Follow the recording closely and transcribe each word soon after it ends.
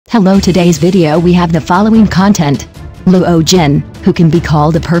Hello, today's video we have the following content. Luo Jin, who can be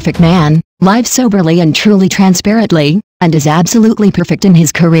called a perfect man, lives soberly and truly transparently, and is absolutely perfect in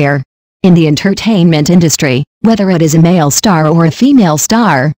his career. In the entertainment industry, whether it is a male star or a female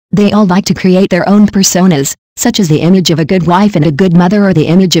star, they all like to create their own personas, such as the image of a good wife and a good mother, or the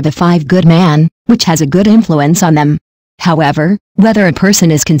image of a good man, which has a good influence on them. However, whether a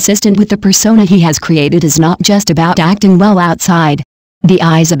person is consistent with the persona he has created is not just about acting well outside the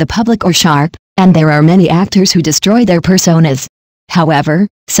eyes of the public or sharp, and there are many actors who destroy their personas. However,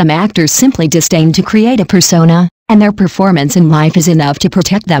 some actors simply disdain to create a persona, and their performance in life is enough to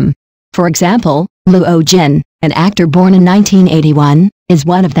protect them. For example, Luo Jin, an actor born in 1981, is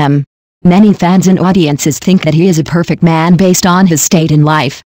one of them. Many fans and audiences think that he is a perfect man based on his state in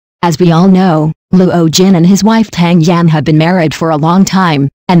life. As we all know, Luo Jin and his wife Tang Yan have been married for a long time,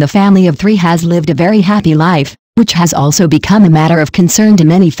 and the family of 3 has lived a very happy life, which has also become a matter of concern to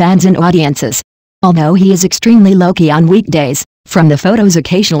many fans and audiences. Although he is extremely low-key on weekdays, from the photos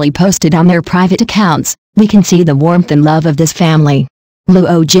occasionally posted on their private accounts, we can see the warmth and love of this family.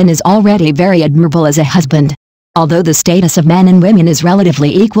 Luo Jin is already very admirable as a husband. Although the status of men and women is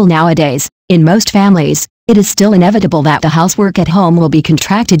relatively equal nowadays, in most families, it is still inevitable that the housework at home will be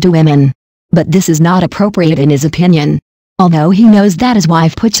contracted to women. But this is not appropriate in his opinion. Although he knows that his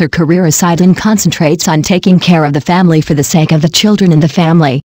wife puts her career aside and concentrates on taking care of the family for the sake of the children in the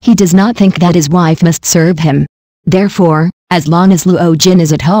family, he does not think that his wife must serve him. Therefore, as long as Luo Jin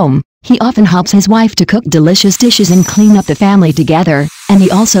is at home, he often helps his wife to cook delicious dishes and clean up the family together, and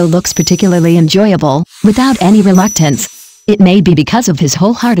he also looks particularly enjoyable, without any reluctance. It may be because of his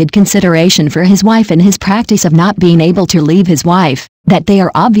wholehearted consideration for his wife and his practice of not being able to leave his wife, that they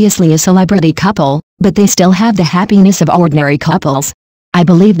are obviously a celebrity couple, but they still have the happiness of ordinary couples. I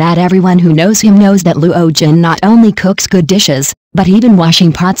believe that everyone who knows him knows that Luo Jin not only cooks good dishes, but even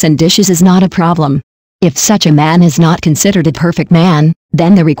washing pots and dishes is not a problem. If such a man is not considered a perfect man,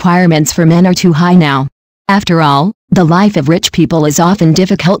 then the requirements for men are too high now. After all, the life of rich people is often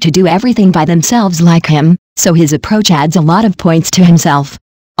difficult to do everything by themselves like him, so his approach adds a lot of points to himself.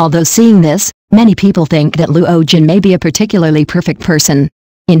 Although seeing this, many people think that Luo Jin may be a particularly perfect person.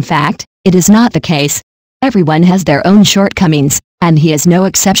 In fact, it is not the case. Everyone has their own shortcomings, and he is no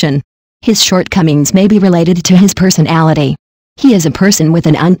exception. His shortcomings may be related to his personality. He is a person with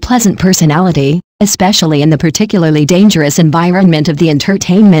an unpleasant personality, especially in the particularly dangerous environment of the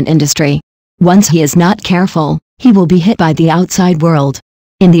entertainment industry. Once he is not careful, he will be hit by the outside world.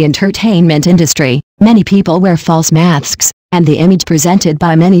 In the entertainment industry, many people wear false masks, and the image presented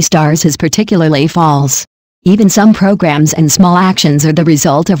by many stars is particularly false. Even some programs and small actions are the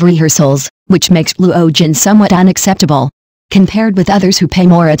result of rehearsals, which makes Luo Jin somewhat unacceptable. Compared with others who pay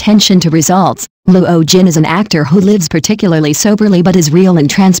more attention to results, Luo Jin is an actor who lives particularly soberly but is real and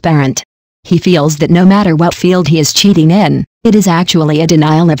transparent. He feels that no matter what field he is cheating in, it is actually a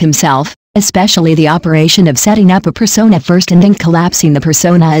denial of himself, especially the operation of setting up a persona first and then collapsing the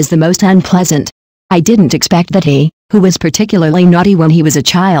persona is the most unpleasant. I didn't expect that he, who was particularly naughty when he was a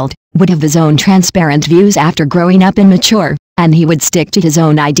child, would have his own transparent views after growing up and mature, and he would stick to his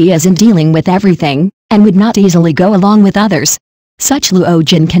own ideas in dealing with everything, and would not easily go along with others. Such Luo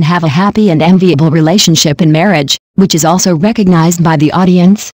Jin can have a happy and enviable relationship in marriage, which is also recognized by the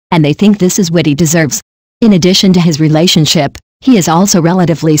audience, and they think this is what he deserves. In addition to his relationship, he is also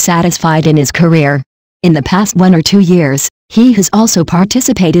relatively satisfied in his career. In the past 1 or 2 years, he has also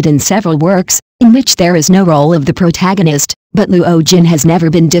participated in several works, in which there is no role of the protagonist, but Luo Jin has never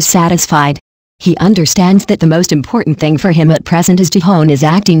been dissatisfied. He understands that the most important thing for him at present is to hone his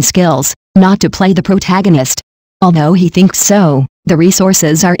acting skills, not to play the protagonist. Although he thinks so, the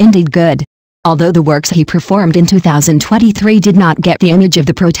resources are indeed good. Although the works he performed in 2023 did not get the image of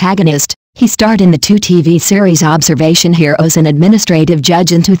the protagonist, he starred in the 2 TV series Observation Heroes and Administrative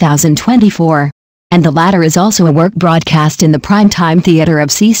Judge in 2024. And the latter is also a work broadcast in the primetime theater of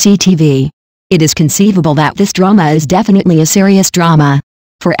CCTV. It is conceivable that this drama is definitely a serious drama.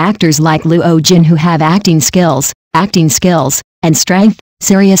 For actors like Luo Jin who have acting skills, and strength,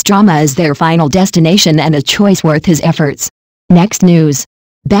 serious drama is their final destination and a choice worth his efforts. Next news.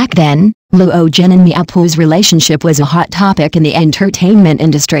 Back then, Luo Jin and Miapu's relationship was a hot topic in the entertainment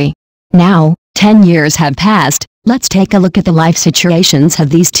industry. Now, 10 years have passed, let's take a look at the life situations of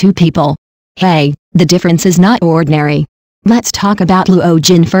these 2 people. Hey, the difference is not ordinary. Let's talk about Luo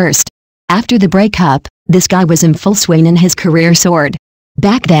Jin first. After the breakup, this guy was in full swing and his career soared.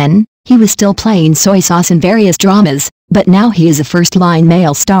 Back then, he was still playing soy sauce in various dramas, but now he is a first-line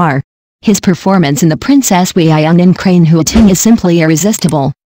male star. His performance in The Princess Weiyang and Crane Hu Ting is simply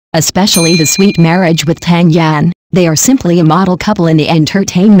irresistible. Especially the sweet marriage with Tang Yan, They are simply a model couple in the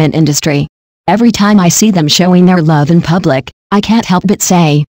entertainment industry. Every time I see them showing their love in public, I can't help but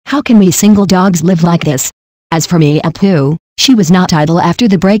say, how can we single dogs live like this? As for Mi Apu, she was not idle after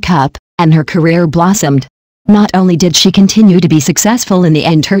the breakup, and her career blossomed. Not only did she continue to be successful in the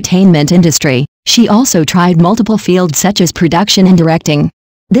entertainment industry, she also tried multiple fields such as production and directing.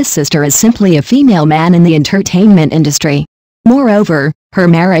 This sister is simply a female man in the entertainment industry. Moreover, her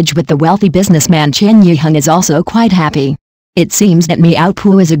marriage with the wealthy businessman Chen Yiheng is also quite happy. It seems that Mi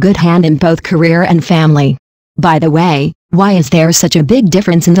Apu is a good hand in both career and family. By the way, why is there such a big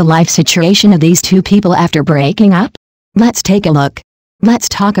difference in the life situation of these two people after breaking up? Let's take a look. Let's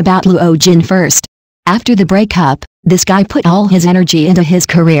talk about Luo Jin first. After the breakup, this guy put all his energy into his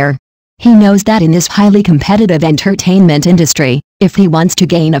career. He knows that in this highly competitive entertainment industry, if he wants to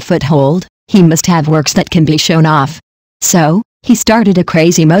gain a foothold, he must have works that can be shown off. So, he started a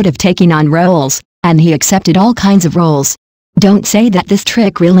crazy mode of taking on roles, and he accepted all kinds of roles. Don't say that this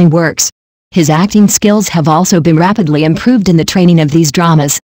trick really works. His acting skills have also been rapidly improved in the training of these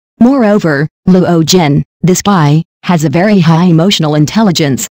dramas. Moreover, Luo Jin, this guy, has a very high emotional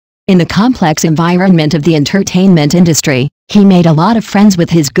intelligence. In the complex environment of the entertainment industry, he made a lot of friends with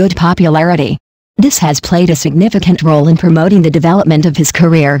his good popularity. This has played a significant role in promoting the development of his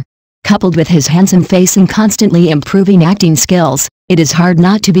career. Coupled with his handsome face and constantly improving acting skills, it is hard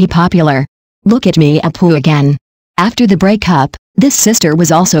not to be popular. Look at Mi Apu again. After the breakup, this sister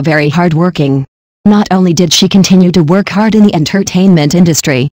was also very hardworking. Not only did she continue to work hard in the entertainment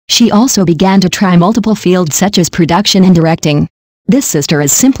industry, she also began to try multiple fields such as production and directing. This sister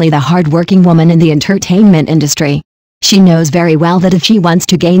is simply the hard-working woman in the entertainment industry. She knows very well that if she wants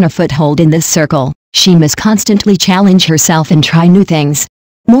to gain a foothold in this circle, she must constantly challenge herself and try new things.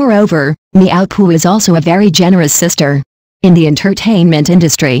 Moreover, Mi Apu is also a very generous sister. In the entertainment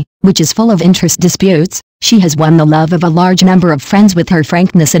industry, which is full of interest disputes, she has won the love of a large number of friends with her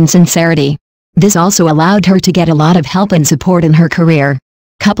frankness and sincerity. This also allowed her to get a lot of help and support in her career.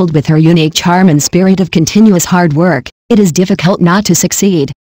 Coupled with her unique charm and spirit of continuous hard work, it is difficult not to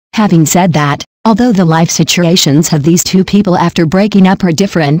succeed. Having said that, although the life situations of these two people after breaking up are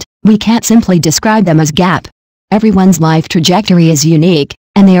different, we can't simply describe them as gap. Everyone's life trajectory is unique,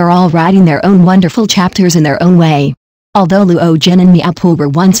 and they are all writing their own wonderful chapters in their own way. Although Luo Jin and Mi Apu were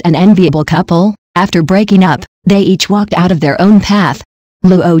once an enviable couple, after breaking up, they each walked out of their own path.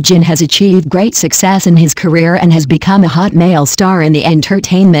 Luo Jin has achieved great success in his career and has become a hot male star in the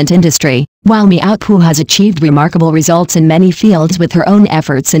entertainment industry, while Mi Apu has achieved remarkable results in many fields with her own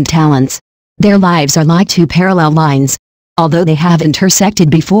efforts and talents. Their lives are like two parallel lines. Although they have intersected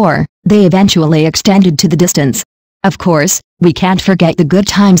before, they eventually extended to the distance. Of course, we can't forget the good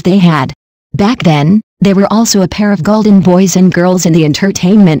times they had. Back then, they were also a pair of golden boys and girls in the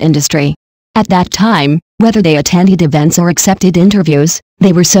entertainment industry. At that time, whether they attended events or accepted interviews,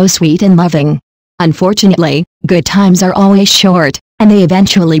 they were so sweet and loving. Unfortunately, good times are always short, and they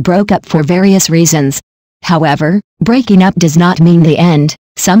eventually broke up for various reasons. However, breaking up does not mean the end,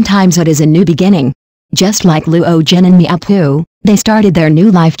 sometimes it is a new beginning. Just like Luo Jin and Mi Apu, they started their new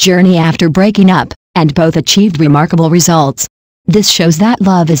life journey after breaking up, and both achieved remarkable results. This shows that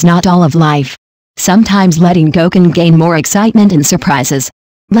love is not all of life. Sometimes letting go can gain more excitement and surprises.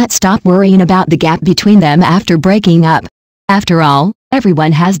 Let's stop worrying about the gap between them after breaking up. After all,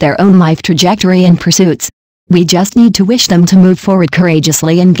 everyone has their own life trajectory and pursuits. We just need to wish them to move forward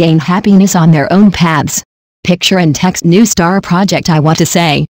courageously and gain happiness on their own paths. Picture and text new star project. I want to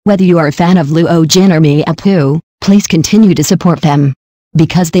say, whether you are a fan of Luo Jin or Mi Apu, please continue to support them.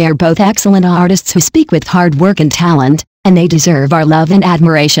 Because they are both excellent artists who speak with hard work and talent, and they deserve our love and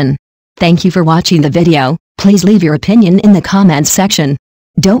admiration. Thank you for watching the video. Please leave your opinion in the comments section.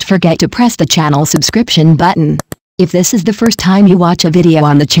 Don't forget to press the channel subscription button. If this is the first time you watch a video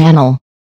on the channel,